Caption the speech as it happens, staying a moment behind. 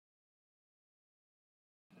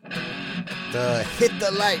The Hit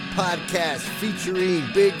the Light podcast featuring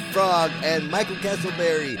Big Frog and Michael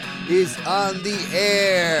Castleberry is on the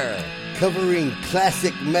air, covering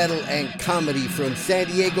classic metal and comedy from San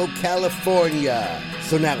Diego, California.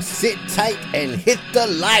 So now sit tight and hit the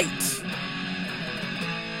light.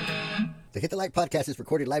 The Hit the Light podcast is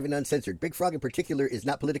recorded live and uncensored. Big Frog in particular is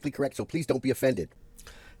not politically correct, so please don't be offended.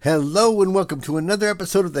 Hello and welcome to another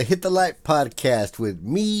episode of the Hit the Light podcast with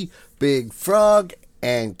me, Big Frog,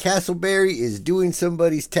 and Castleberry is doing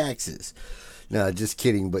somebody's taxes. No, just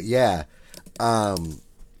kidding. But yeah,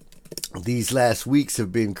 these last weeks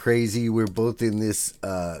have been crazy. We're both in this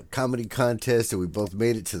comedy contest, and we both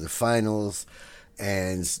made it to the finals.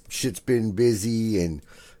 And shit's been busy. And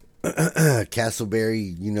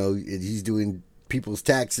Castleberry, you know, he's doing people's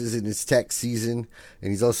taxes in his tax season, and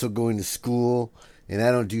he's also going to school. And I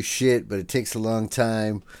don't do shit, but it takes a long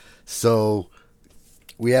time. So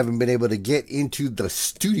we haven't been able to get into the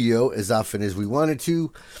studio as often as we wanted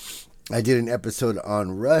to. I did an episode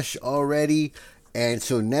on Rush already. And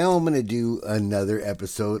so now I'm going to do another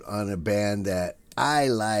episode on a band that I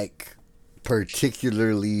like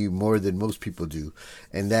particularly more than most people do.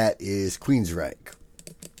 And that is Queensryche.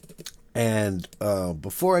 And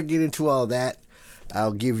before I get into all that,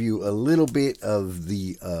 I'll give you a little bit of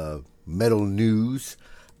the metal news.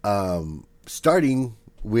 Starting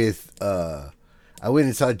with... I went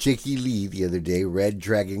and saw Jakey Lee the other day, Red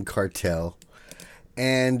Dragon Cartel,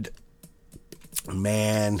 and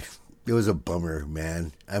man, it was a bummer,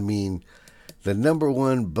 man. I mean, the number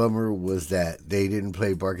one bummer was that they didn't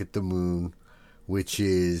play Bark at the Moon, which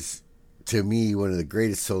is, to me, one of the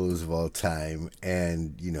greatest solos of all time,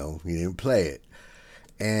 and, you know, he didn't play it.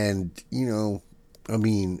 And, you know, I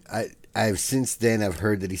mean, I've since then, I've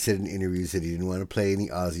heard that he said in interviews that he didn't want to play any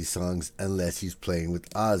Ozzy songs unless he's playing with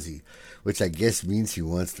Ozzy, which I guess means he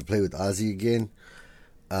wants to play with Ozzy again,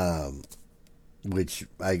 which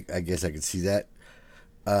I guess I could see that.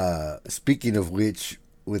 Speaking of which,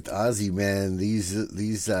 with Ozzy, man,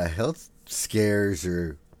 these health scares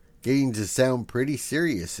are getting to sound pretty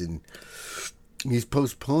serious, and he's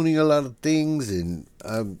postponing a lot of things, and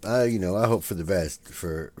I hope for the best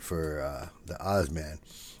for the Ozman.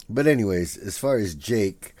 But anyways, as far as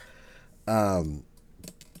Jake,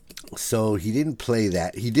 so he didn't play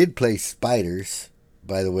that. He did play Spiders,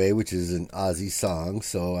 by the way, which is an Ozzy song,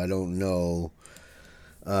 so I don't know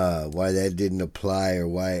why that didn't apply or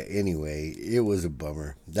why. Anyway, it was a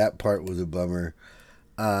bummer. That part was a bummer.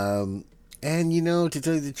 And, you know, to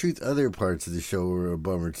tell you the truth, other parts of the show were a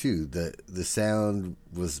bummer, too. The sound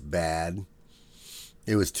was bad.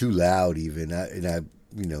 It was too loud, even.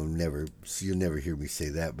 You know, you'll never hear me say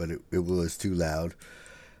that, but it was too loud.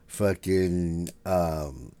 Fucking,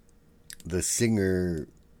 the singer,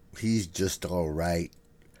 he's just all right.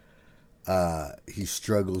 He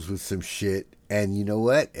struggles with some shit, and you know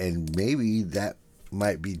what? And maybe that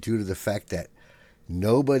might be due to the fact that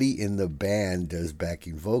nobody in the band does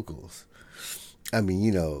backing vocals. I mean,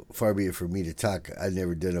 you know, far be it for me to talk. I've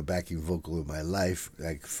never done a backing vocal in my life.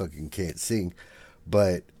 I fucking can't sing,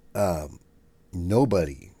 but,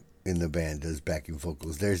 nobody in the band does backing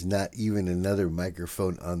vocals. There's not even another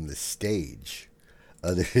microphone on the stage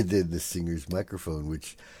other than the singer's microphone,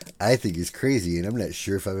 which I think is crazy, and I'm not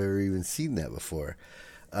sure if I've ever even seen that before.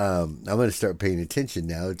 I'm going to start paying attention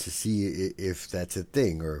now to see if that's a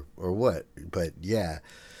thing or what. But yeah,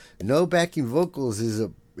 no backing vocals is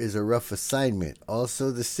a rough assignment. Also,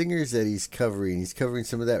 the singers that he's covering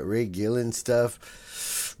some of that Ray Gillen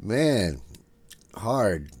stuff. Man,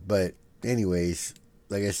 hard, but anyways,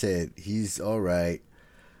 like I said, he's all right.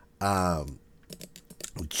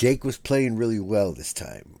 Jake was playing really well this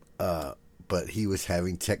time, but he was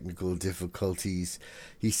having technical difficulties.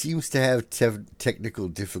 He seems to have technical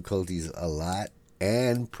difficulties a lot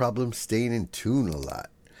and problems staying in tune a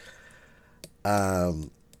lot.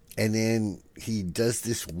 And then he does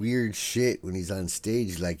this weird shit when he's on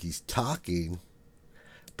stage, like he's talking,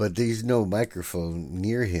 but there's no microphone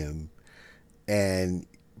near him,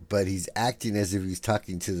 but he's acting as if he's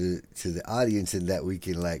talking to the audience, and that we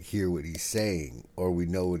can like hear what he's saying, or we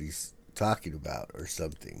know what he's talking about or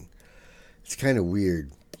something. It's kind of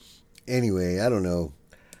weird. Anyway, I don't know.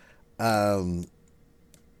 I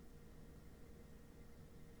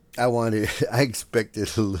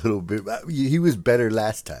expected a little bit. He was better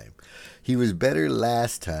last time.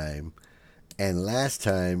 And last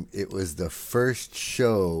time it was the first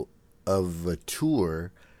show of a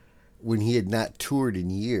tour when he had not toured in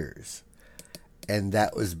years, and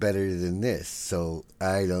that was better than this. So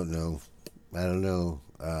I don't know.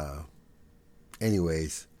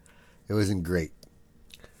 Anyways, it wasn't great.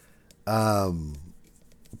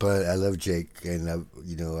 But I love Jake, and I'll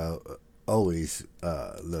always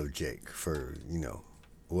loved Jake for,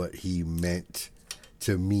 what he meant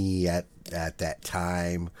to me at that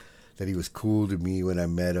time, that he was cool to me when I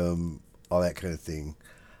met him, all that kind of thing.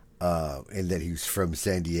 And that he was from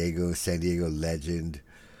San Diego legend.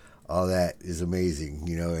 All that is amazing,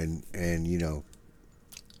 and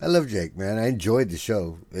I love Jake, man. I enjoyed the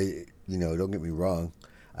show. Don't get me wrong.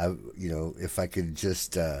 If I could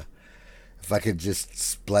just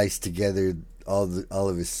splice together all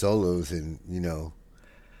of his solos and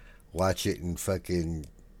watch it in fucking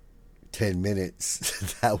 10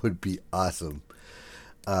 minutes, that would be awesome.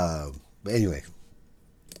 But anyway,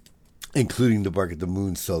 including the Bark at the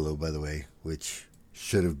Moon solo, by the way, which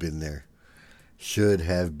should have been there.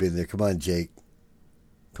 Come on, Jake.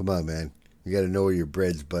 Come on, man. You got to know where your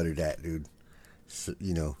bread's buttered at, dude. So,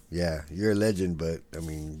 yeah, you're a legend, but, I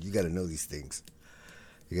mean, you got to know these things.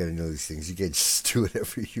 You can't just do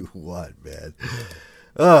whatever you want, man.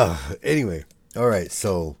 Anyway. All right,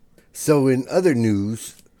 so in other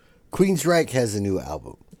news, Queensryche has a new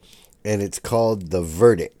album, and it's called The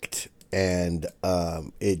Verdict. And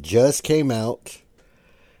it just came out,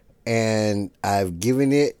 and I've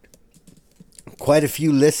given it quite a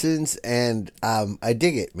few listens, and I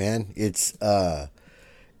dig it, man. It's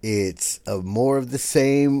more of the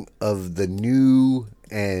same of the new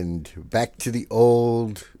and back to the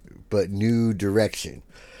old but new direction,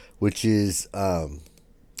 which is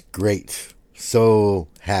great. So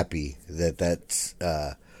happy that that's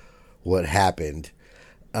what happened.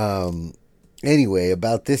 Anyway,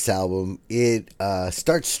 about this album, it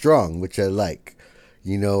starts strong, which I like.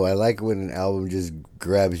 I like when an album just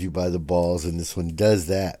grabs you by the balls, and this one does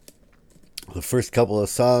that. The first couple of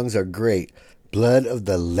songs are great. Blood of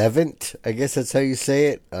the Levant, I guess that's how you say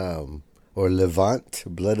it. Or Levant.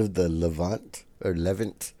 Blood of the Levant. Or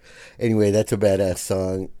Levant. Anyway, that's a badass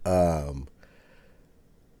song.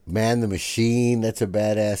 Man the Machine, that's a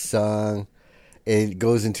badass song. It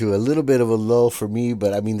goes into a little bit of a lull for me,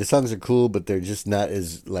 but I mean, the songs are cool, but they're just not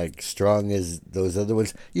as strong as those other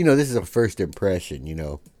ones. This is a first impression,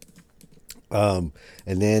 and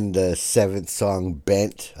then the 7th song,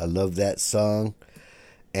 Bent. I love that song.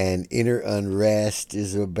 And Inner Unrest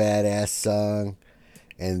is a badass song.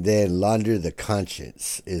 And then Launder the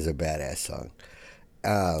Conscience is a badass song.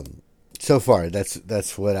 So far,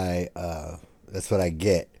 that's what I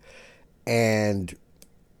get. And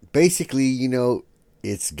basically,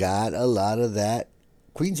 it's got a lot of that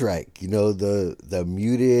Queensryche, the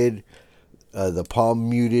muted, the palm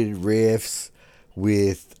muted riffs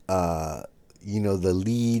with, the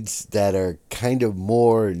leads that are kind of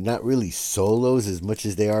more, not really solos as much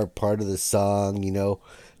as they are part of the song,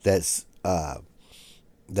 that's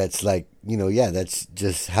that's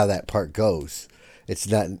just how that part goes. It's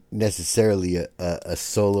not necessarily a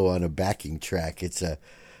solo on a backing track. It's a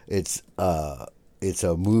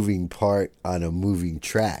moving part on a moving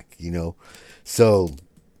track, So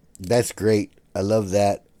that's great. I love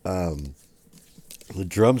that. The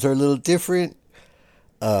drums are a little different.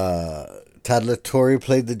 Todd LaTorre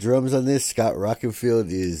played the drums on this. Scott Rockenfield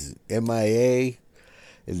is MIA.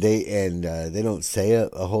 They don't say a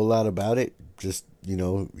whole lot about it. Just,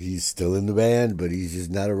 he's still in the band, but he's just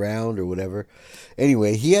not around or whatever.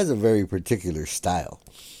 Anyway, he has a very particular style.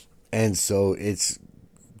 And so it's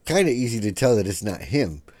kind of easy to tell that it's not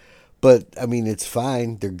him. But, I mean, it's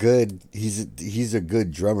fine. They're good. He's a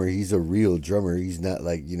good drummer. He's a real drummer. He's not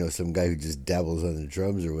like, some guy who just dabbles on the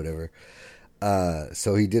drums or whatever.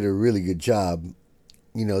 So he did a really good job.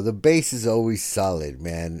 The bass is always solid,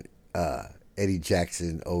 man. Eddie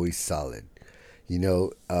Jackson, always solid.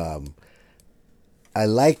 I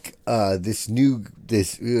like he's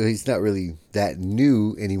not really that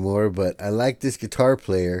new anymore, but I like this guitar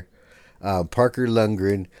player, Parker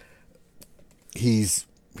Lundgren. He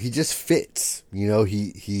just fits, he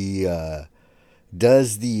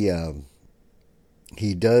does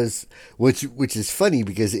which is funny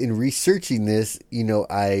because in researching this,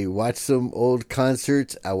 I watched some old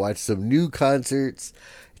concerts, I watched some new concerts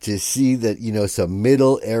to see that, some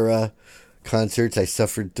middle era concerts I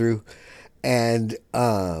suffered through. And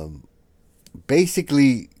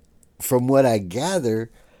basically, from what I gather,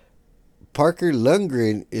 Parker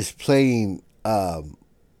Lundgren is playing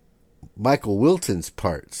Michael Wilton's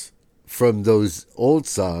parts from those old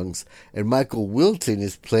songs, and Michael Wilton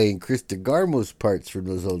is playing Chris DeGarmo's parts from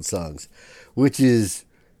those old songs, which is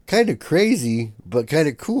kind of crazy, but kind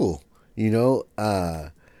of cool,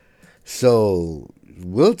 So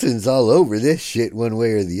Wilton's all over this shit one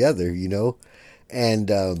way or the other,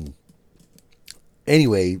 and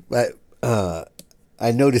anyway,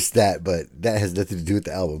 I noticed that, but that has nothing to do with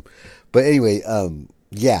the album. But anyway,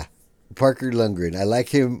 yeah, Parker Lundgren. I like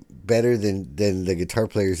him better than the guitar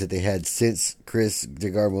players that they had since Chris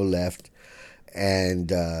DeGarmo left.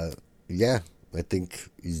 And yeah, I think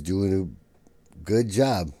he's doing a good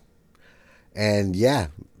job. And yeah,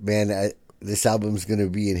 man, this album's going to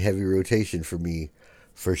be in heavy rotation for me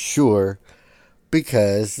for sure,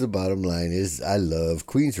 because the bottom line is I love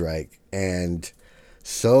Queensryche. And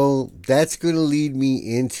so that's going to lead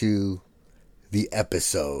me into the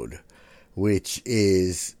episode, which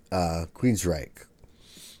is Queensryche.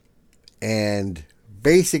 And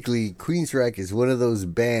basically, Queensryche is one of those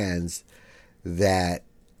bands that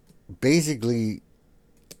basically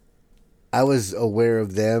I was aware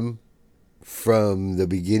of them from the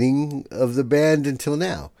beginning of the band until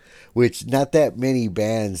now, which not that many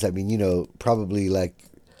bands. I mean, probably like,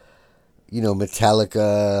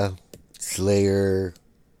 Metallica, Slayer,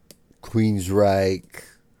 Queensryche,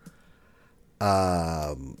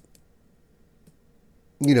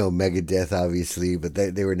 Megadeth, obviously, but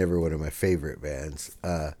they were never one of my favorite bands.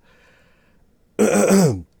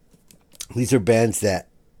 These are bands that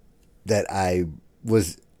I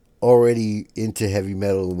was already into heavy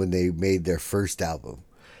metal when they made their first album,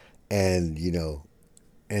 and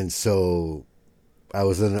and so I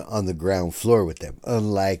was on the ground floor with them.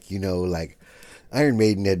 Unlike like Iron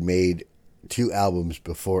Maiden had made 2 albums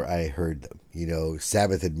before I heard them.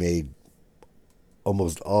 Sabbath had made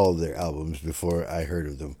almost all of their albums before I heard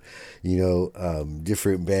of them.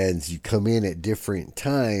 Different bands, you come in at different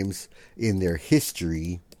times in their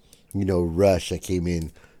history. Rush, I came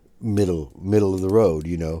in middle of the road.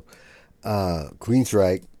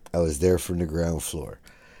 Queensryche, I was there from the ground floor,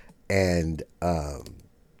 and I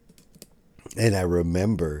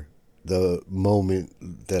remember the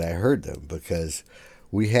moment that I heard them, because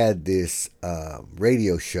we had this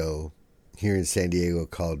radio show here in San Diego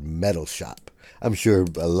called Metal Shop. I'm sure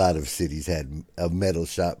a lot of cities had a metal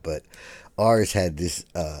shop, but ours had this.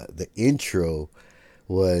 The intro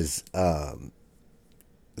was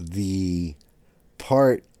the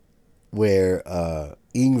part where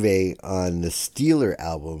Yngwie on the Steeler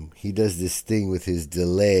album, he does this thing with his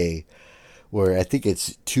delay, where I think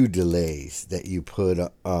it's 2 delays that you put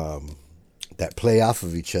that play off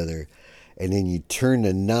of each other, and then you turn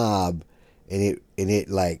the knob, and it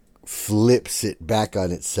like flips it back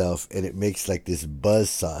on itself, and it makes like this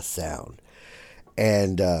buzzsaw sound.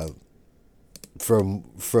 And from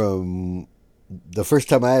the first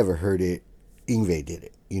time I ever heard it, Yngwie did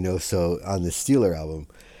it. So on the Steeler album,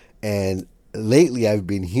 and lately I've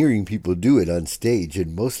been hearing people do it on stage,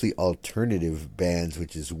 and mostly alternative bands,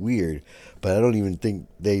 which is weird, but I don't even think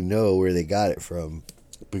they know where they got it from,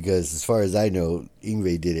 because as far as I know,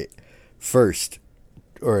 Yngwie did it first,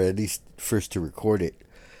 or at least first to record it,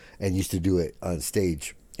 and used to do it on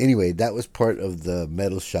stage. Anyway, that was part of the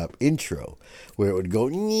Metal Shop intro, where it would go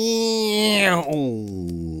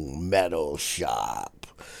Metal Shop,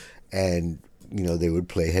 and they would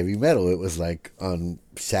play heavy metal. It was like on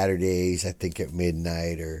Saturdays, I think at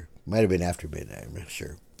midnight, or might have been after midnight, I'm not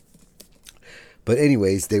sure. But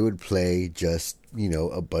anyways, they would play just,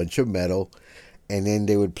 a bunch of metal, and then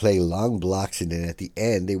they would play long blocks, and then at the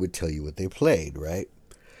end, they would tell you what they played, right?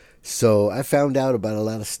 So I found out about a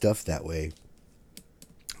lot of stuff that way.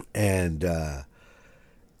 And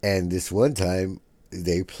this one time,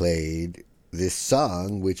 they played this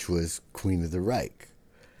song, which was Queen of the Reich.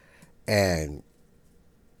 And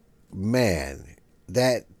man,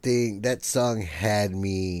 that song had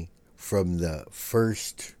me from the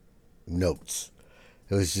first notes.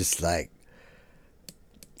 It was just like,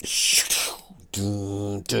 I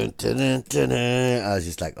was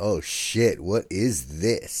just like, oh shit, what is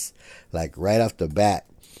this? Like right off the bat.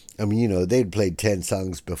 I mean, they'd played 10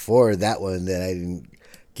 songs before that one that I didn't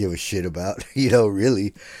give a shit about,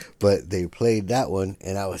 really. But they played that one,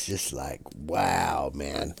 and I was just like, wow,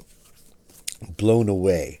 man. Blown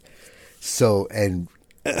away. So, and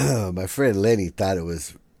my friend Lenny thought it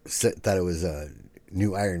was a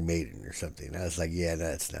new Iron Maiden or something. I was like, yeah, no,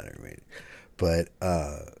 it's not Iron Maiden,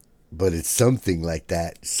 but it's something like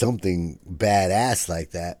that, something badass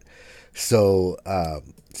like that. So,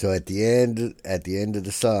 so at the end of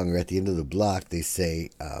the song, or at the end of the block, they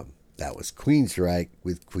say that was Queensryche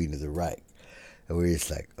with Queen of the Reich, and we're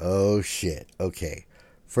just like, oh shit, okay.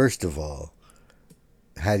 First of all,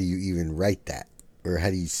 how do you even write that, or how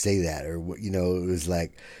do you say that, or what? It was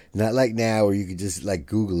like not like now where you could just like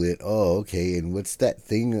Google it. Oh, okay, and what's that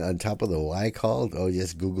thing on top of the Y called? Oh,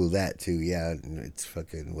 just Google that too. Yeah, it's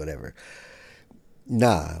fucking whatever.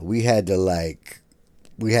 Nah, we had to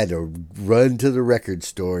run to the record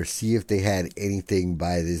store, see if they had anything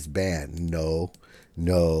by this band. No.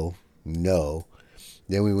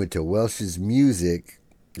 Then we went to Welsh's Music,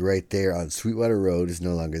 right there on Sweetwater Road. Is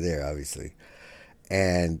no longer there, obviously.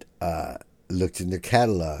 And looked in their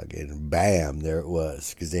catalog, and bam, there it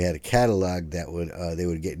was. Because they had a catalog that would they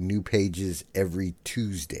would get new pages every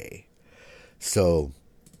Tuesday. So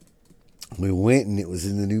we went, and it was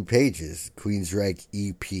in the new pages. Queensryche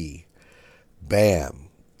EP. Bam.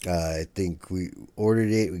 I think we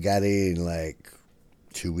ordered it. We got it in like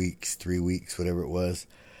 2 weeks, 3 weeks, whatever it was.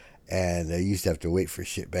 And I used to have to wait for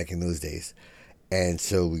shit back in those days. And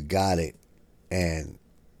so we got it. And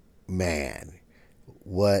man,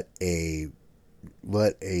 what a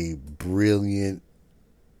brilliant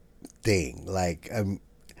thing. Like,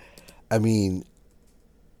 I mean,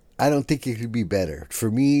 I don't think it could be better. For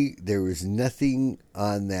me, there was nothing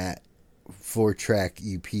on that 4-track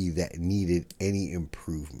EP that needed any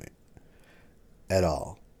improvement at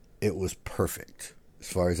all. It was perfect. As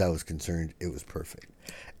far as I was concerned, it was perfect.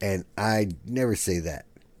 And I never say that.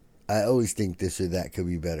 I always think this or that could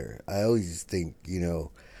be better. I always think,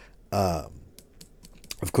 of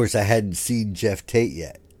course, I hadn't seen Jeff Tate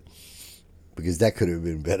yet, because that could have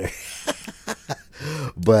been better.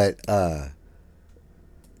 But,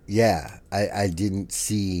 yeah, I didn't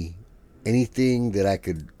see anything that I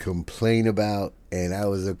could complain about, and I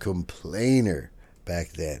was a complainer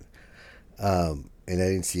back then. And I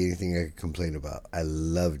didn't see anything I could complain about. I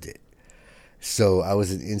loved it. So I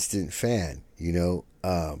was an instant fan,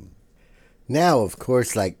 Now, of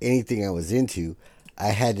course, like anything I was into, I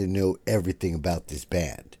had to know everything about this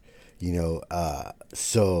band,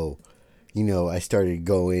 So, I started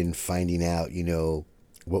going, finding out,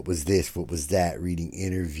 what was this, what was that, reading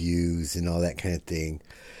interviews and all that kind of thing.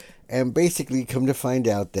 And basically come to find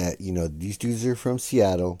out that, these dudes are from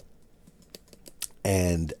Seattle.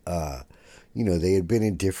 And, they had been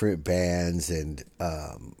in different bands, and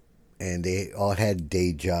they all had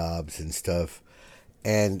day jobs and stuff.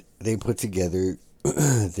 And they put together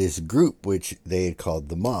this group, which they had called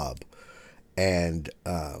the Mob. And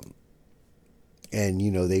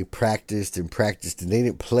they practiced and practiced, and they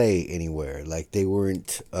didn't play anywhere. Like, they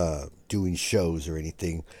weren't doing shows or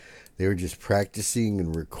anything. They were just practicing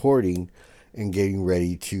and recording and getting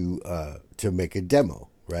ready to make a demo,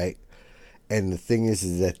 right? And the thing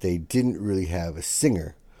is that they didn't really have a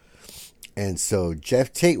singer. And so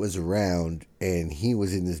Jeff Tate was around, and he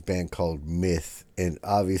was in this band called Myth. And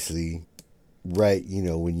obviously, right,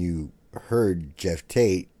 when you heard Jeff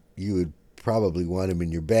Tate, you would probably want him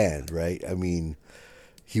in your band, right? I mean,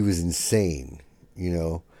 he was insane,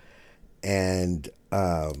 And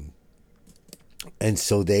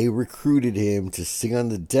so they recruited him to sing on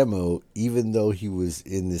the demo, even though he was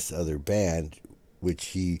in this other band, which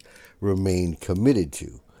he remained committed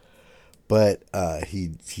to. But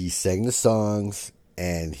he sang the songs,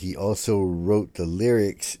 and he also wrote the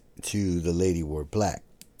lyrics to "The Lady Wore Black,"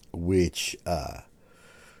 which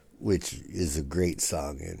is a great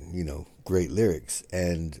song, and great lyrics.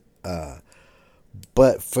 And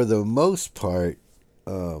but for the most part,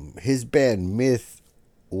 his band Myth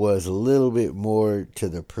was a little bit more to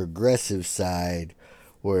the progressive side,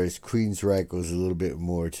 whereas Queensryche was a little bit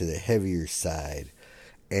more to the heavier side.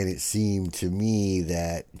 And it seemed to me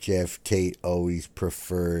that Jeff Tate always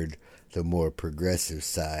preferred the more progressive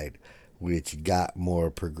side, which got more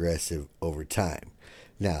progressive over time.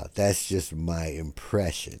 Now, that's just my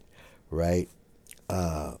impression, right?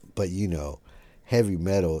 But, heavy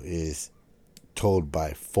metal is told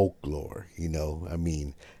by folklore, I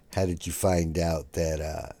mean, how did you find out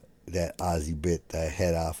that that Ozzy bit the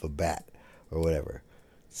head off a bat or whatever?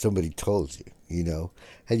 Somebody told you,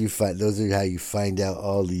 How do you find, those are how you find out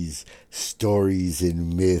all these stories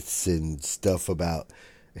and myths and stuff about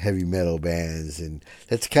heavy metal bands. And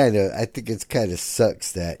that's I think it's kind of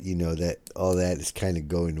sucks that, that all that is kind of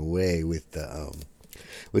going away with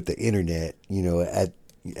the internet,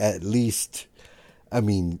 at least, I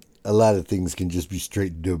mean, a lot of things can just be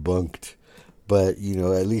straight debunked. But,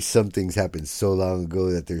 at least some things happened so long ago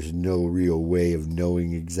that there's no real way of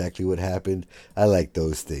knowing exactly what happened. I like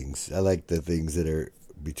those things. I like the things that are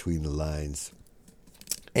between the lines.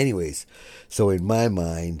 Anyways, so in my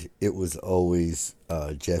mind, it was always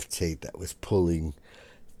Jeff Tate that was pulling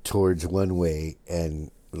towards one way, and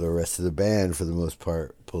the rest of the band, for the most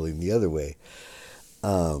part, pulling the other way.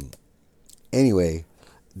 Anyway,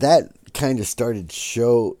 that kind of started to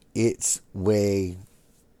show its way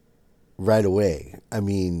right away. I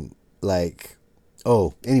mean,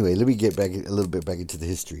 anyway, let me get back a little bit back into the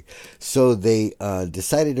history. So they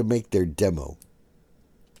decided to make their demo.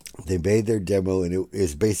 They made their demo, and it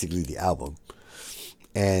is basically the album.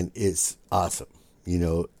 And it's awesome,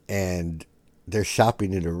 and they're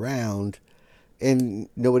shopping it around, and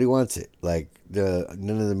nobody wants it. Like,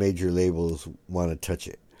 none of the major labels want to touch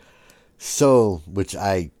it. So, which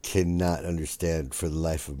I cannot understand for the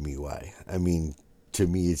life of me why. I mean, to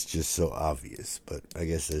me, it's just so obvious, but I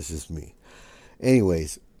guess that's just me.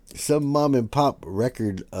 Anyways, some mom and pop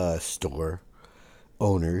record store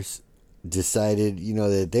owners decided,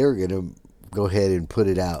 that they were going to go ahead and put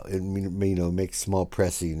it out and, make small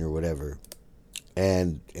pressing or whatever.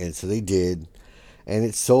 And so they did. And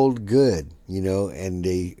it sold good, and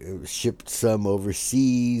they shipped some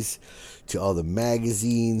overseas to all the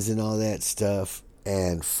magazines and all that stuff.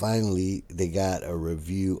 And finally, they got a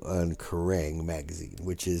review on Kerrang magazine,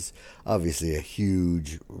 which is obviously a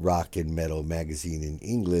huge rock and metal magazine in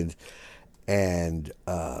England. And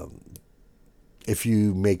if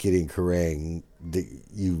you make it in Kerrang,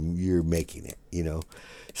 you're making it.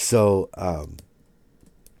 So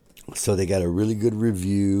so they got a really good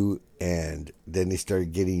review, and then they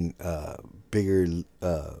started getting bigger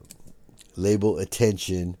label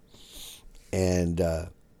attention, and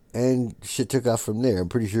shit took off from there. I'm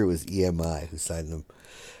pretty sure it was EMI who signed them,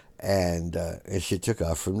 and shit took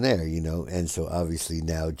off from there, And so obviously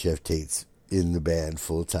now Jeff Tate's in the band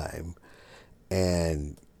full time,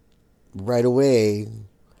 and right away,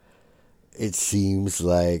 it seems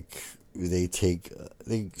like they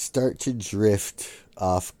start to drift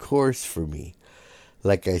off course for me.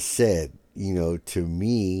 Like I said, to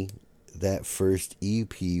me, that first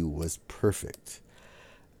EP was perfect.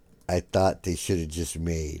 I thought they should have just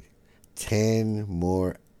made 10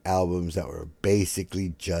 more albums that were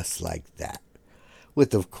basically just like that.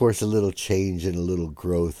 With, of course, a little change and a little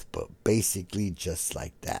growth, but basically just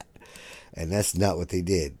like that. And that's not what they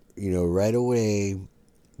did. Right away,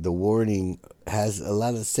 The Warning has a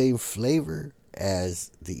lot of the same flavor as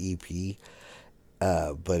the EP,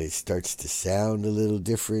 but it starts to sound a little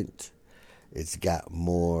different. It's got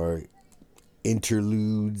more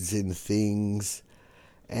interludes and things,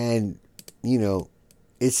 and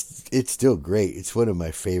it's still great. It's one of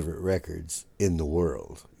my favorite records in the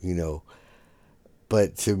world.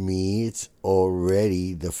 But to me, it's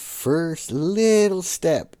already the first little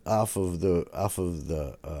step off of the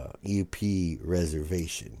EP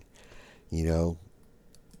reservation.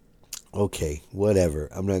 Okay, whatever.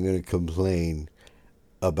 I'm not going to complain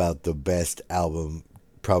about the best album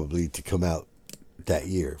probably to come out that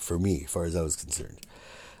year for me, as far as I was concerned.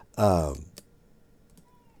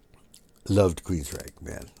 Loved Queensryche,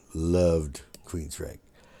 man. Loved Queensryche.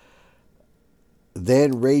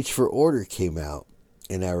 Then Rage for Order came out,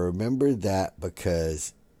 and I remember that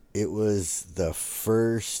because it was the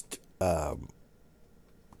first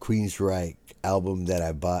Queensryche album that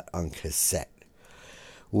I bought on cassette.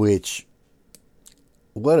 Which,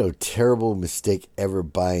 what a terrible mistake ever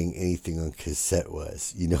buying anything on cassette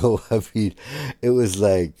was. I mean, it was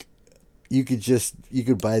like you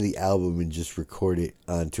could buy the album and just record it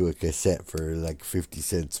onto a cassette for like 50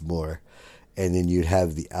 cents more, and then you'd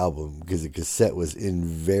have the album, because the cassette was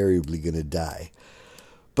invariably going to die.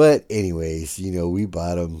 But anyways, we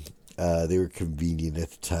bought them. They were convenient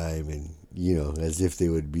at the time, and, as if they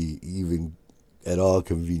would be even at all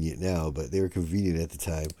convenient now, but they were convenient at the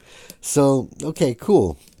time. So, okay,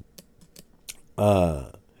 cool.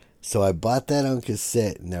 So I bought that on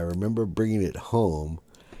cassette, and I remember bringing it home,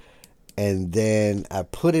 and then I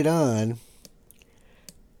put it on,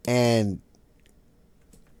 and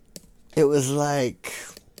it was like,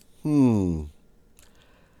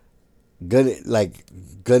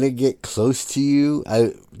 gonna get close to you.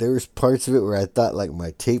 There was parts of it where I thought like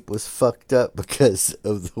my tape was fucked up because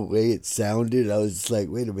of the way it sounded. I was just like,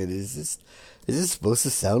 wait a minute, is this supposed to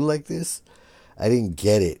sound like this? I didn't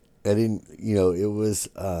get it. I didn't, it was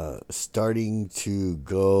starting to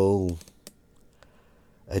go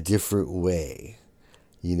a different way,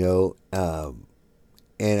 and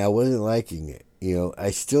I wasn't liking it.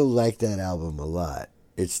 I still like that album a lot.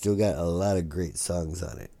 It's still got a lot of great songs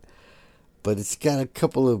on it. But it's got a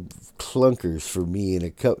couple of clunkers for me, and a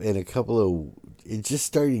couple of, it's just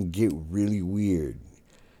starting to get really weird.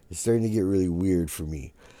 It's starting to get really weird for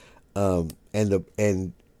me. And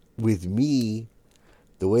with me,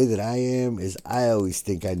 the way that I am is I always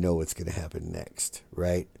think I know what's going to happen next,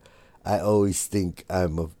 right? I always think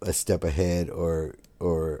I'm a step ahead or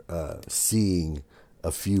seeing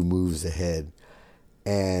a few moves ahead.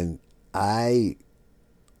 And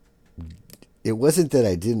it wasn't that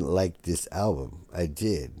I didn't like this album. I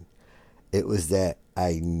did. It was that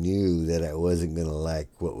I knew that I wasn't going to like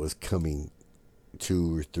what was coming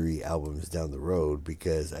 2 or 3 albums down the road,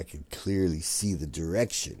 because I could clearly see the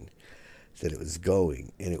direction that it was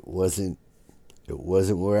going, and it wasn't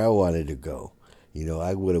where I wanted to go.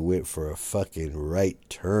 I would have went for a fucking right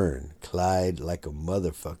turn, Clyde, like a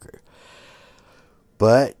motherfucker.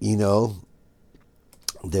 But,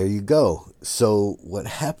 there you go. So what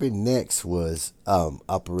happened next was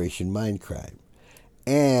Operation Mindcrime,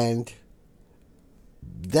 and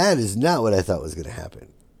that is not what I thought was going to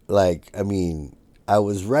happen. Like, I mean, I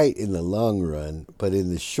was right in the long run, but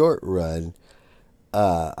in the short run,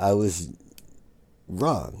 I was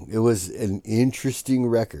wrong. It was an interesting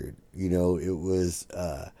record. You know,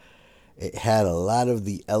 it had a lot of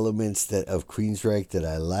the elements that of Queensryche that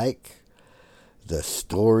I like. The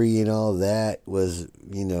story and all that was,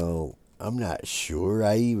 I'm not sure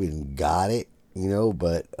I even got it,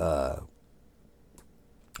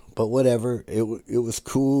 but whatever. It was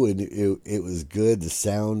cool and it was good. The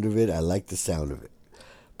sound of it, I like the sound of it.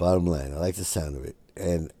 Bottom line, I like the sound of it.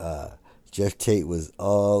 And Jeff Tate was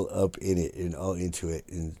all up in it and all into it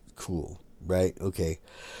and cool, right? Okay.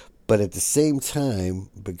 But at the same time,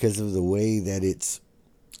 because of the way that it's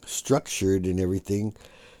structured and everything,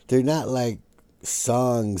 they're not like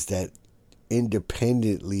songs that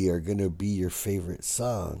independently are going to be your favorite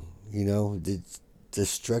song. The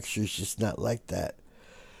structure's just not like that.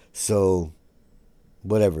 So,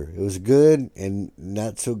 whatever. It was good and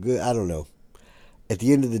not so good. I don't know. At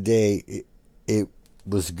the end of the day, it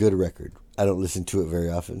was a good record. I don't listen to it very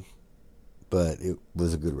often, but it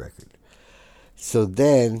was a good record. So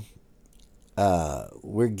then,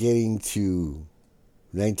 we're getting to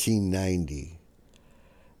 1990.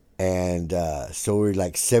 And so we're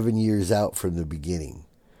like 7 years out from the beginning.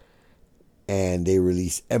 And they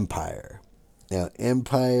released Empire. Now,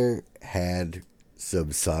 Empire had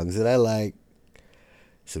some songs that I like,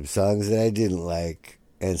 some songs that I didn't like,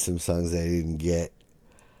 and some songs that I didn't get.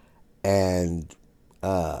 And,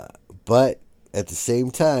 but at the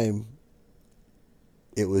same time,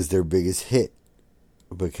 it was their biggest hit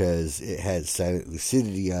because it had Silent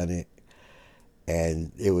Lucidity on it.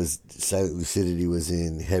 And Silent Lucidity was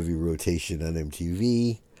in heavy rotation on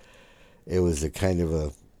MTV. It was a kind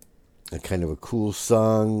of a cool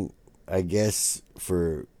song, I guess,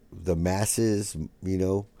 for the masses,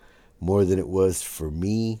 more than it was for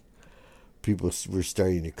me. People were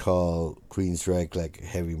starting to call Queensryche like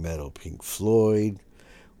heavy metal Pink Floyd,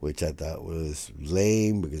 which I thought was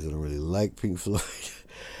lame because I don't really like Pink Floyd.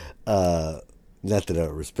 Not that I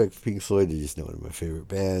don't respect Pink Floyd, they're just not one of my favorite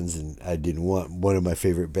bands, and I didn't want one of my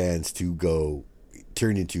favorite bands to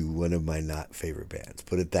turn into one of my not favorite bands.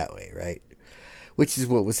 Put it that way, right? Which is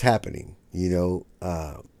what was happening,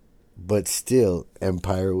 but still,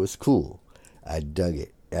 Empire was cool. I dug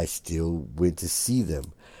it. I still went to see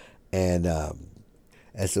them. And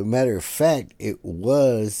as a matter of fact, it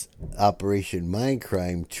was Operation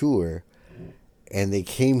Mindcrime tour, and they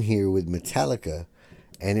came here with Metallica.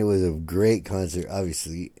 And it was a great concert,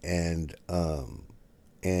 obviously,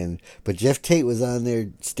 but Jeff Tate was on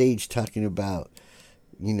their stage talking about,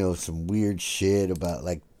 some weird shit about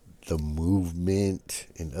like the movement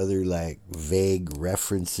and other like vague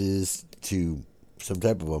references to some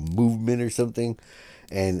type of a movement or something,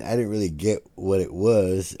 and I didn't really get what it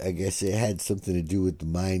was. I guess it had something to do with the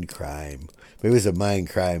mind crime. Maybe it was a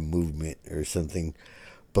mind crime movement or something.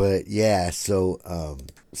 But yeah, so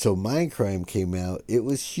Mindcrime came out. It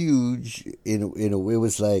was huge. In a way, it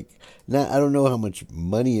was like, not, I don't know how much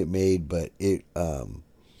money it made, but it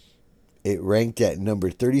ranked at number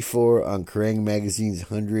 34 on Kerrang! Magazine's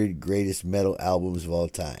 100 Greatest Metal Albums of All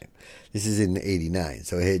Time. This is in '89,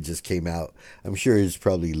 so it had just came out. I'm sure it's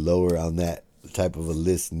probably lower on that type of a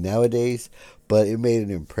list nowadays, but it made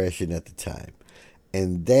an impression at the time.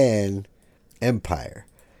 And then Empire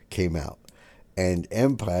came out. And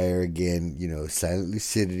Empire again, Silent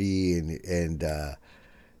Lucidity, and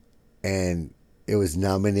it was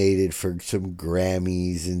nominated for some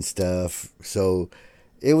Grammys and stuff. So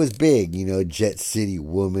it was big, Jet City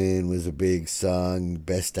Woman was a big song,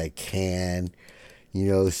 Best I Can,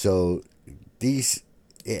 so it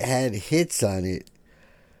had hits on it,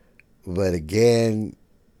 but again,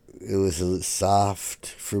 it was a little soft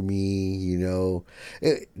for me,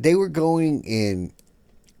 they were going in.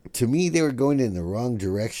 To me, they were going in the wrong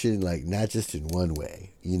direction, like not just in one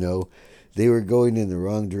way, They were going in the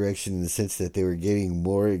wrong direction in the sense that they were getting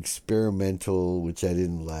more experimental, which I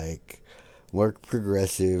didn't like, more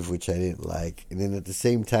progressive, which I didn't like, and then at the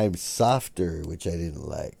same time softer, which I didn't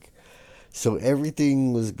like. So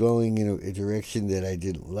everything was going in a direction that I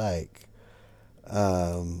didn't like.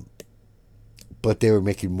 But they were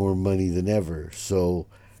making more money than ever. So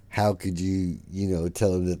how could you,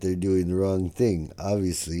 tell them that they're doing the wrong thing?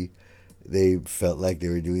 Obviously, they felt like they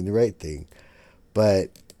were doing the right thing. But,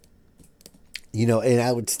 and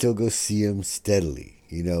I would still go see them steadily.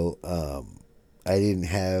 I didn't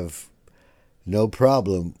have no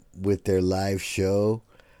problem with their live show.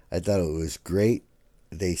 I thought it was great.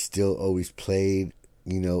 They still always played,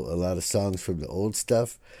 a lot of songs from the old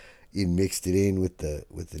stuff and mixed it in with the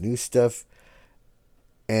new stuff,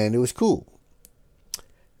 and it was cool.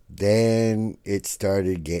 Then it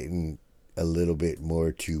started getting a little bit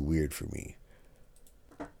more too weird for me.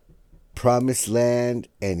 Promised Land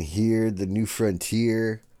and Here the New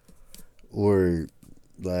Frontier were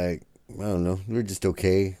like, I don't know, they're just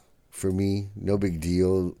okay for me. No big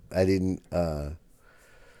deal. I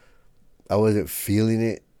wasn't feeling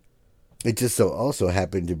it. It just so also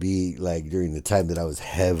happened to be like during the time that I was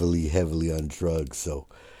heavily, heavily on drugs, so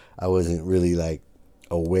I wasn't really like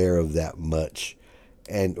aware of that much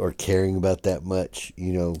and or caring about that much.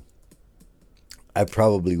 I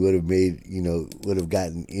probably would have would have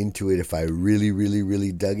gotten into it if I really, really,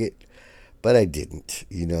 really dug it, but I didn't.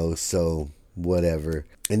 So whatever.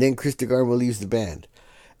 And then Chris DeGarmo leaves the band,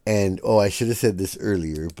 and I should have said this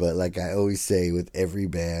earlier, but like I always say with every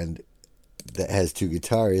band that has two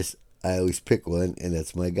guitarists, I always pick one, and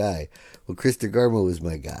that's my guy. Well, Chris DeGarmo was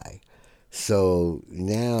my guy. So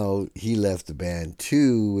now he left the band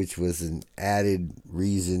too, which was an added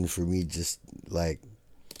reason for me just like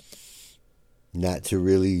not to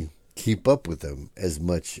really keep up with him as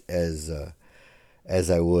much as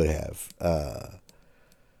I would have.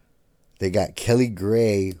 They got Kelly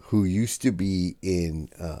Gray, who used to be in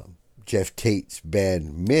Jeff Tate's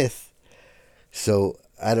band Myth. So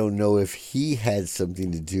I don't know if he had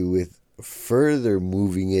something to do with further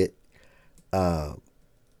moving it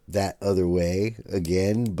that other way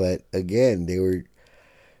again. But again,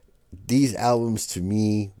 these albums to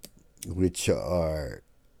me, which are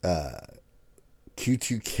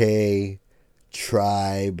Q2K,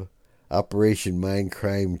 Tribe, Operation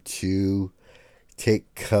Mindcrime 2,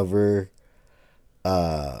 Take Cover,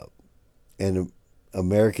 and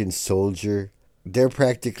American Soldier, they're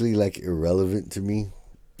practically like irrelevant to me.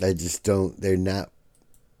 I just they're not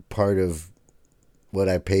part of what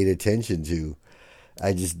I paid attention to.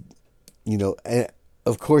 I just, and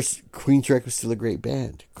of course, Queensryche was still a great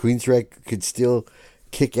band. Queensryche could still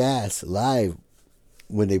kick ass live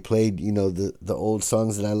when they played, the old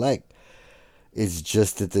songs that I like. It's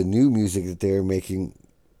just that the new music that they were making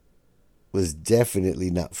was definitely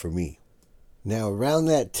not for me. Now, around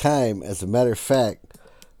that time, as a matter of fact,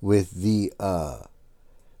 with the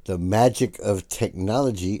magic of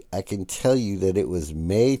technology, I can tell you that it was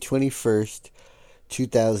May 21st,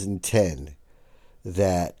 2010,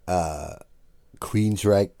 that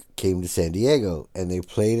Queensryche came to San Diego, and they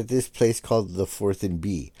played at this place called the 4th and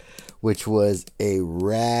B, which was a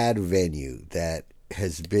rad venue that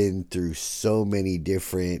has been through so many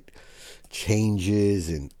different changes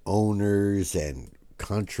and owners and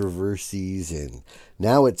controversies, and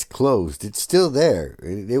now it's closed. It's still there.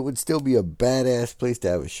 It would still be a badass place to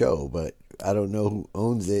have a show, but I don't know who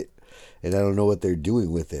owns it, and I don't know what they're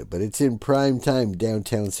doing with it. But it's in prime time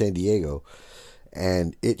downtown San Diego,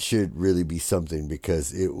 and it should really be something,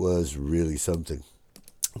 because it was really something.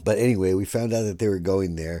 But anyway, we found out that they were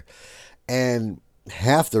going there, and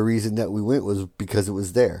half the reason that we went was because it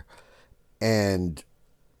was there, and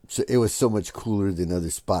so it was so much cooler than other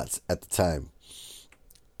spots at the time.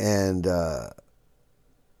 And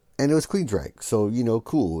it was Queensryche, so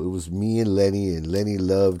cool. It was me and Lenny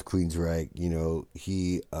loved Queensryche.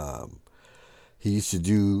 He used to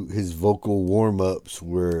do his vocal warm ups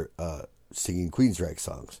were singing Queensryche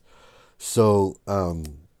songs. So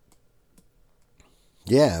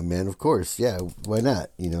yeah, man, of course, yeah, why not?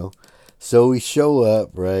 So we show up,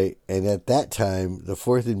 right, and at that time, the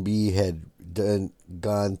 4th and B had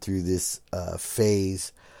gone through this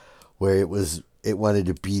phase where it wanted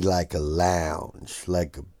to be like a lounge,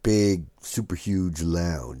 like a big, super huge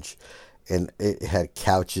lounge. And it had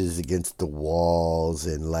couches against the walls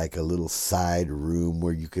and like a little side room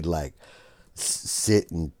where you could like sit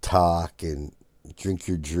and talk and drink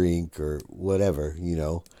your drink or whatever,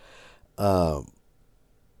 It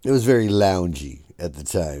was very loungy at the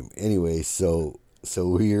time. Anyway, so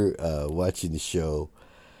we're watching the show,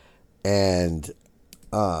 and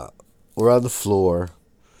we're on the floor.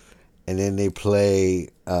 And then they play,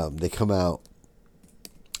 they come out,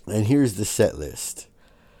 and here's the set list.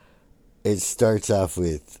 It starts off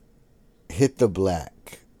with Hit the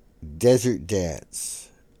Black, Desert Dance,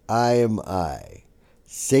 I Am I,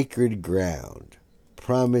 Sacred Ground,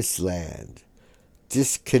 Promised Land,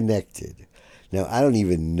 Disconnected. Now, I don't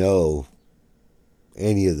even know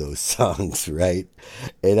any of those songs, right?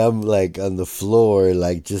 And I'm like on the floor,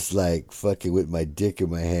 like just like fucking with my dick in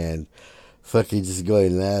my hand, fucking just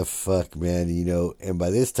going, fuck, man, and by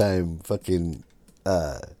this time, fucking,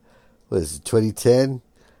 what is it, 2010?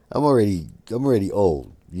 I'm already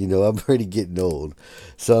old, I'm already getting old.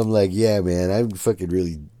 So I'm like, yeah, man, I'm fucking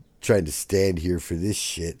really trying to stand here for this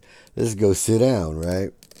shit. Let's go sit down,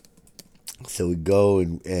 right? So we go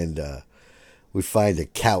and we find a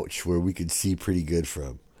couch where we could see pretty good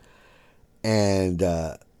from. And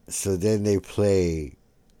so then they play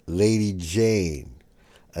Lady Jane,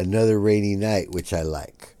 Another Rainy Night, which I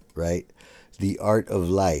like, right? The Art of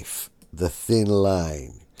Life, The Thin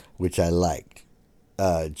Line, which I liked.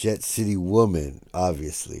 Jet City Woman,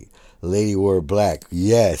 obviously. Lady Wore Black,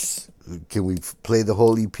 yes. Can we play the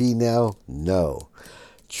whole EP now? No.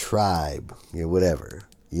 Tribe, whatever.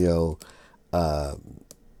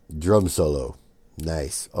 Drum solo,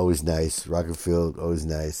 nice. Always nice. Rockenfield, always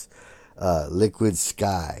nice. Liquid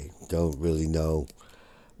Sky, don't really know.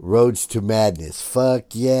 Roads to Madness, fuck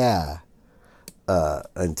yeah.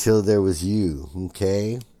 Until There Was You,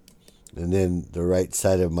 okay? And then The Right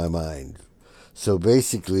Side of My Mind. So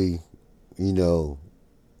basically,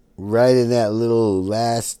 right in that little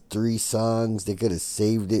last 3 songs, they could have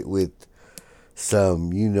saved it with some,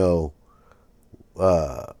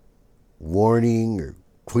 Warning or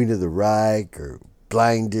Queen of the Reich or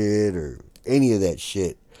Blinded or any of that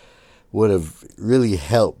shit would have really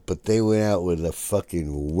helped, but they went out with a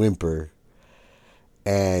fucking whimper.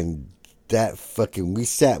 And that fucking, we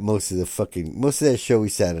sat most of that show, we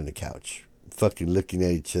sat on the couch, fucking looking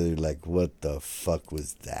at each other like, what the fuck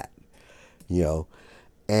was that? And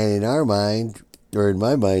in our mind, or in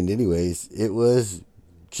my mind anyways, it was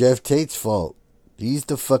Jeff Tate's fault. He's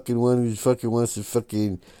the fucking one who fucking wants to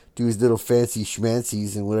fucking do his little fancy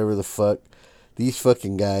schmancies and whatever the fuck. These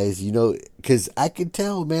fucking guys, because I could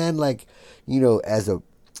tell, man, like, as a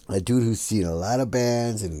dude who's seen a lot of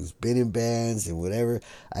bands and who's been in bands and whatever,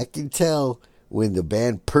 I can tell when the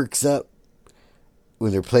band perks up,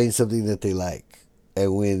 when they're playing something that they like,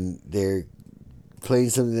 and when they're playing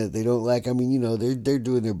something that they don't like. I mean, they're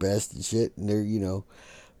doing their best and shit, and they're,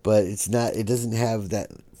 but it doesn't have that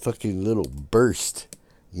fucking little burst,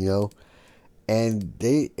 and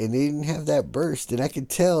they didn't have that burst, and I could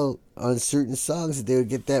tell on certain songs that they would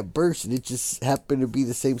get that burst, and it just happened to be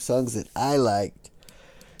the same songs that I liked.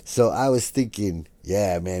 So I was thinking,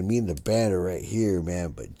 yeah, man, me and the band are right here,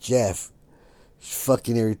 man, but Jeff is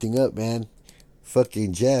fucking everything up, man.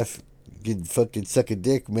 Fucking Jeff can fucking suck a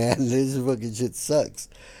dick, man. This fucking shit sucks.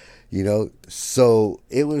 So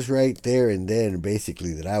it was right there and then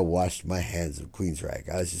basically that I washed my hands of Queensryche.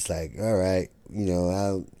 I was just like, all right,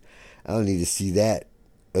 I don't need to see that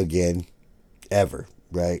again, ever,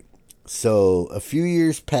 right? So a few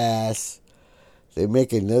years pass. They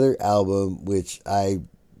make another album, which I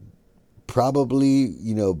probably,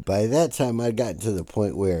 by that time I'd gotten to the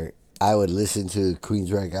point where I would listen to the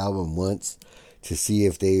Queensryche album once to see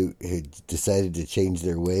if they had decided to change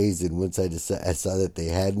their ways. And once I saw that they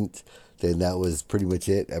hadn't, then that was pretty much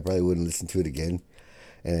it. I probably wouldn't listen to it again.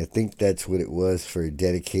 And I think that's what it was for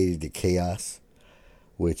Dedicated to Chaos,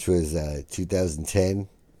 which was 2010.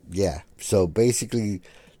 Yeah. So basically,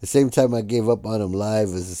 the same time I gave up on them live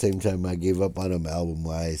was the same time I gave up on them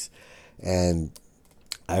album-wise. And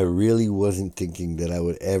I really wasn't thinking that I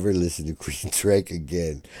would ever listen to Queensryche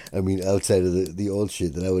again. I mean, outside of the old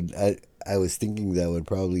shit, that I was thinking that I would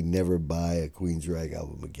probably never buy a Queensryche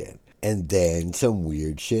album again. And then some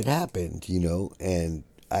weird shit happened, and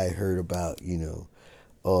I heard about,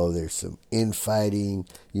 there's some infighting,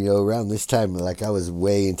 around this time, like I was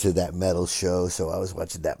way into that metal show, so I was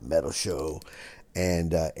watching that metal show.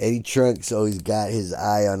 And Eddie Trunk's always got his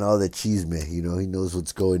eye on all the chisme, he knows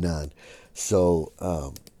what's going on. So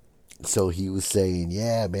he was saying,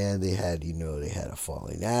 yeah, man, they had a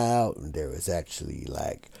falling out, and there was actually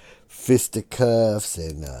like fisticuffs,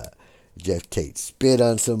 and Jeff Tate spit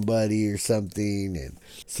on somebody or something, and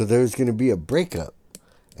so there was going to be a breakup,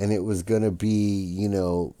 and it was going to be,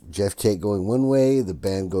 Jeff Tate going one way, the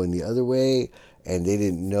band going the other way, and they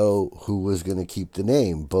didn't know who was going to keep the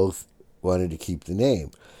name. Both wanted to keep the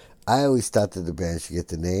name. I always thought that the band should get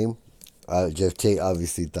the name. Jeff Tate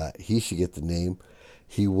obviously thought he should get the name.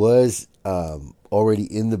 He was already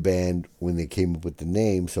in the band when they came up with the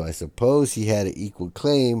name, so I suppose he had an equal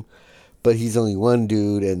claim, but he's only one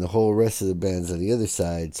dude, and the whole rest of the band's on the other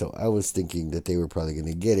side, so I was thinking that they were probably going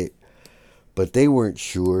to get it, but they weren't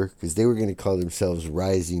sure, because they were going to call themselves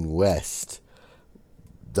Rising West,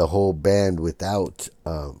 the whole band without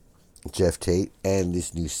Jeff Tate, and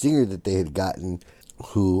this new singer that they had gotten,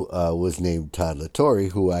 who was named Todd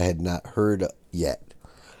LaTorre, who I had not heard yet.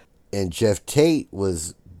 And Jeff Tate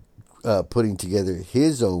was putting together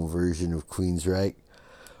his own version of Queensryche,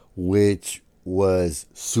 which was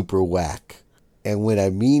super whack. And when I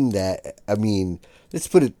mean that, I mean,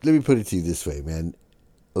 let me put it to you this way, man.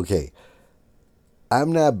 Okay,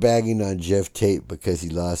 I'm not bagging on Jeff Tate because he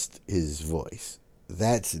lost his voice.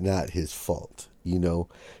 that's not his fault.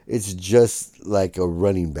 It's just like a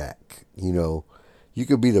running back. You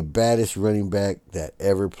could be the baddest running back that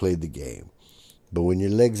ever played the game, but when your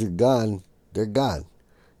legs are gone, they're gone.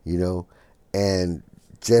 you know. And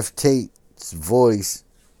Jeff Tate's voice,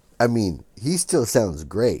 I mean, he still sounds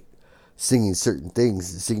great singing certain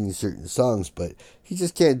things, singing certain songs, but he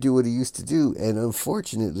just can't do what he used to do. And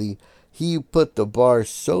unfortunately, he put the bar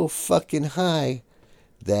so fucking high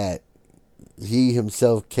that he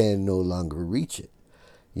himself can no longer reach it.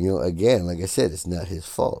 Again, like I said, it's not his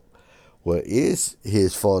fault. What is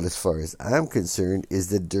his fault, as far as I'm concerned, is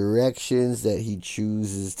the directions that he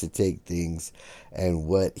chooses to take things and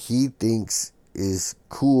what he thinks is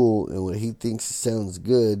cool and what he thinks sounds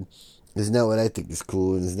good is not what I think is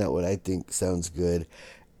cool and is not what I think sounds good.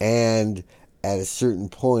 And at a certain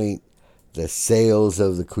point, the sales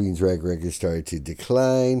of the Queensryche record started to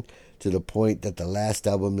decline to the point that the last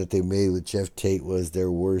album that they made with Jeff Tate was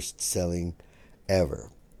their worst selling ever.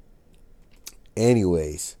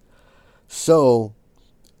 Anyways, so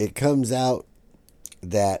it comes out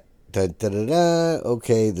that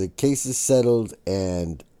okay, the case is settled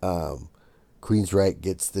and Queensryche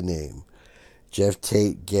gets the name. Jeff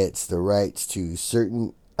Tate gets the rights to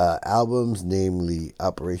certain albums, namely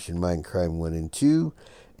Operation Mindcrime 1 and 2,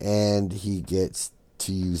 and he gets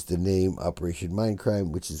to use the name Operation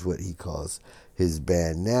Mindcrime, which is what he calls his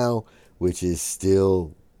band now, which is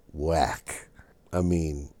still whack. I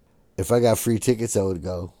mean, if I got free tickets, I would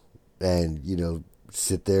go and,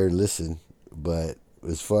 sit there and listen. But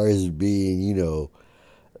as far as being,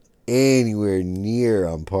 anywhere near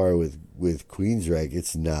on par with Queensryche,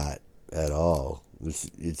 it's not at all.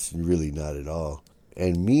 It's really not at all.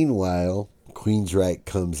 And meanwhile, Queensryche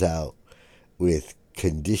comes out with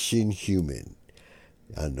Condition Human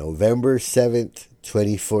on November 7th,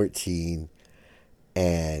 2014.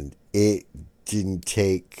 And it didn't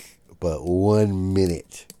take but 1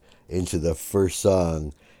 minute into the first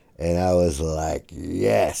song, and I was like,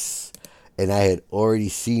 yes. And I had already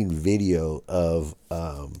seen video of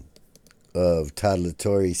Todd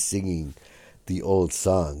LaTorre singing the old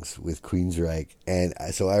songs with Queensryche, and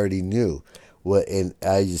so I already knew what. And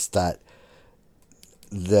I just thought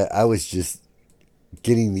that I was just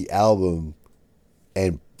getting the album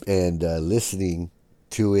and listening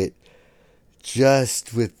to it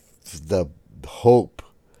just with the hope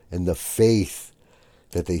and the faith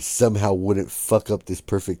that they somehow wouldn't fuck up this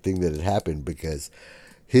perfect thing that had happened, because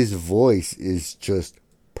his voice is just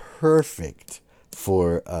perfect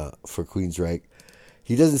for Queensryche.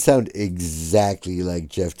 He doesn't sound exactly like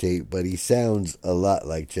Jeff Tate, but he sounds a lot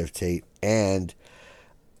like Jeff Tate, and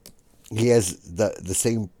he has the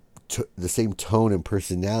same tone and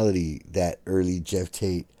personality that early Jeff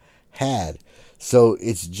Tate had. So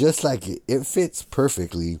it's just like it fits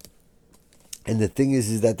perfectly. And the thing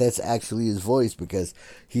is that that's actually his voice, because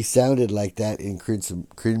he sounded like that in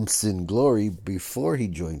Crimson Glory before he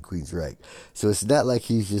joined Queensryche. So it's not like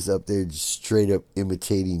he's just up there just straight up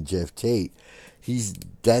imitating Jeff Tate.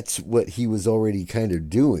 That's what he was already kind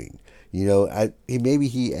of doing. Maybe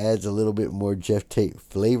he adds a little bit more Jeff Tate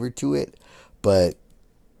flavor to it, but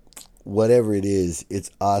whatever it is,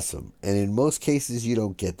 it's awesome. And in most cases, you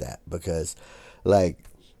don't get that, because, like,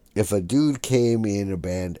 if a dude came in a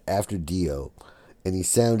band after Dio and he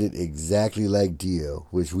sounded exactly like Dio,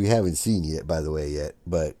 which we haven't seen yet, by the way, yet,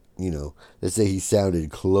 but, let's say he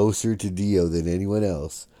sounded closer to Dio than anyone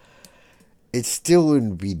else, it still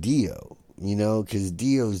wouldn't be Dio, because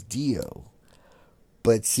Dio's Dio.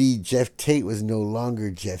 But see, Jeff Tate was no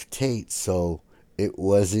longer Jeff Tate, so it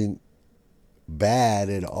wasn't bad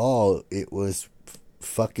at all. It was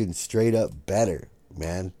fucking straight up better,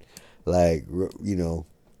 man. Like,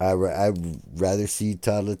 I'd rather see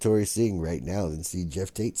Todd LaTorre sing right now than see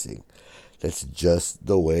Jeff Tate sing. That's just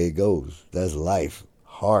the way it goes. That's life.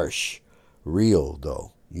 Harsh. Real,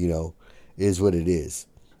 though. Is what it is.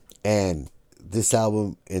 And this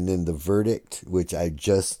album, and then The Verdict, which I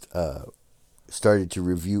just started to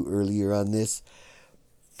review earlier on this,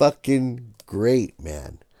 fucking great,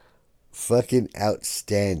 man. Fucking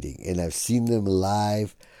outstanding. And I've seen them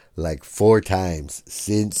live like 4 times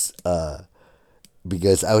since...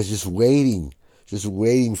 because I was just waiting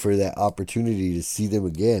for that opportunity to see them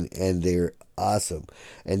again, and they're awesome.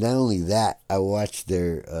 And not only that, I watched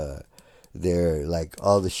their like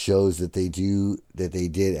all the shows that they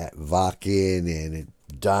did at Vakken and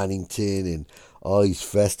at Donington and all these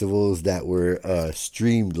festivals that were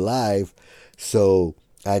streamed live. So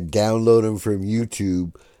I download them from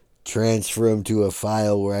YouTube, transfer them to a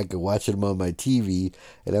file where I could watch them on my TV,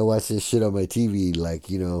 and I watch this shit on my TV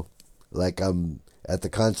like I'm at the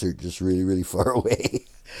concert, just really, really far away.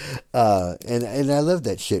 And I love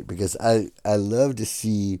that shit because I love to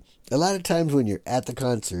see a lot of times when you're at the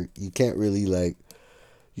concert, you can't really like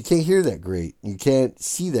you can't hear that great. You can't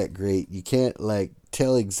see that great. You can't like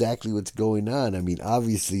tell exactly what's going on. I mean,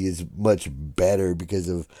 obviously it's much better because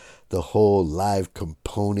of the whole live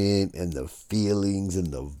component and the feelings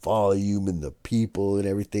and the volume and the people and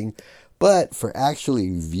everything. But for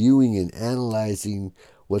actually viewing and analyzing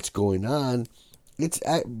what's going on, it's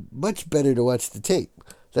much better to watch the tape.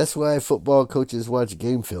 That's why football coaches watch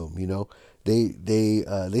game film. You know, they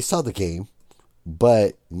saw the game,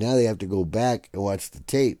 but now they have to go back and watch the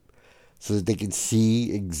tape so that they can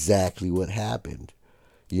see exactly what happened.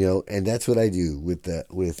 You know, and that's what I do with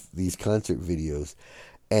these concert videos.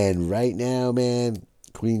 And right now, man,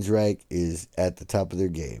 Queensryche is at the top of their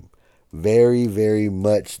game. Very, very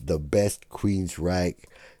much the best Queensryche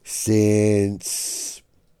since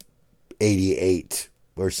 '88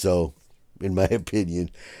 or so, in my opinion.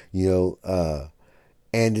 You know,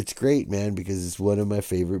 and it's great, man, because it's one of my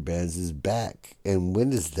favorite bands is back. And when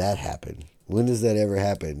does that happen? When does that ever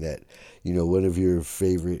happen? That, you know, one of your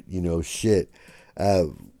favorite, you know, shit. Uh,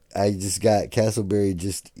 I just got Castleberry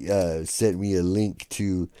just sent me a link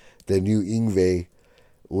to the new Yngwie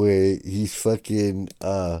where he's fucking.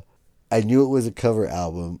 I knew it was a cover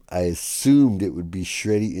album. I assumed it would be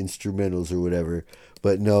shreddy instrumentals or whatever,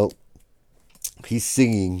 but no, he's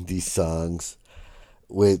singing these songs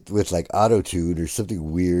with like auto tune or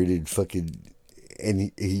something weird and fucking,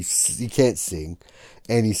 and he can't sing,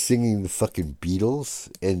 and he's singing the fucking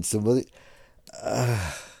Beatles and some other.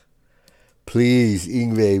 Please,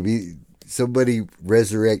 Yngwie, somebody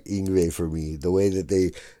resurrect Yngwie for me. The way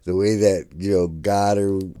that you know God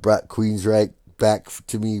or brought Queensryche back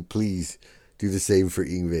to me. Please do the same for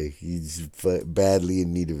Yngwie. He's badly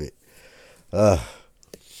in need of it.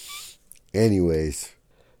 Anyways,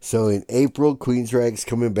 so in April, Queensryche's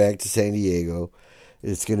coming back to San Diego.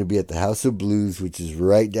 It's going to be at the House of Blues, which is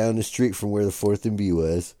right down the street from where the 4th and B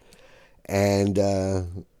was, and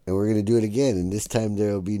we're going to do it again. And this time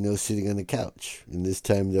there will be no sitting on the couch. And this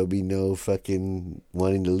time there'll be no fucking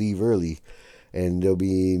wanting to leave early. And there'll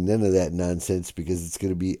be none of that nonsense because it's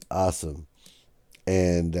going to be awesome.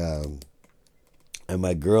 And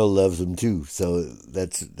my girl loves them too. So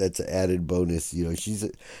that's an added bonus. You know, she's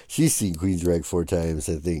seen Queensryche 4 times,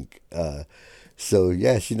 I think. So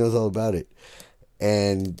yeah, she knows all about it.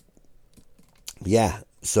 And yeah,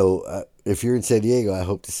 so if you're in San Diego, I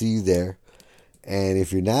hope to see you there. And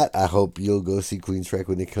if you're not, I hope you'll go see Queensryche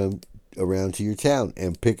when they come around to your town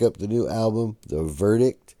and pick up the new album, The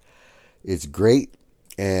Verdict. It's great,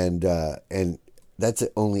 and that's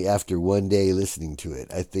only after one day listening to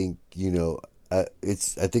it. I think I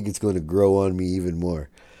think it's going to grow on me even more.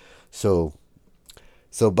 So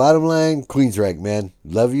bottom line, Queensryche, man,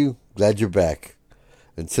 love you, glad you're back.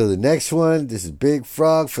 Until the next one, this is Big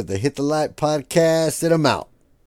Frog for the Hit the Light podcast, and I'm out.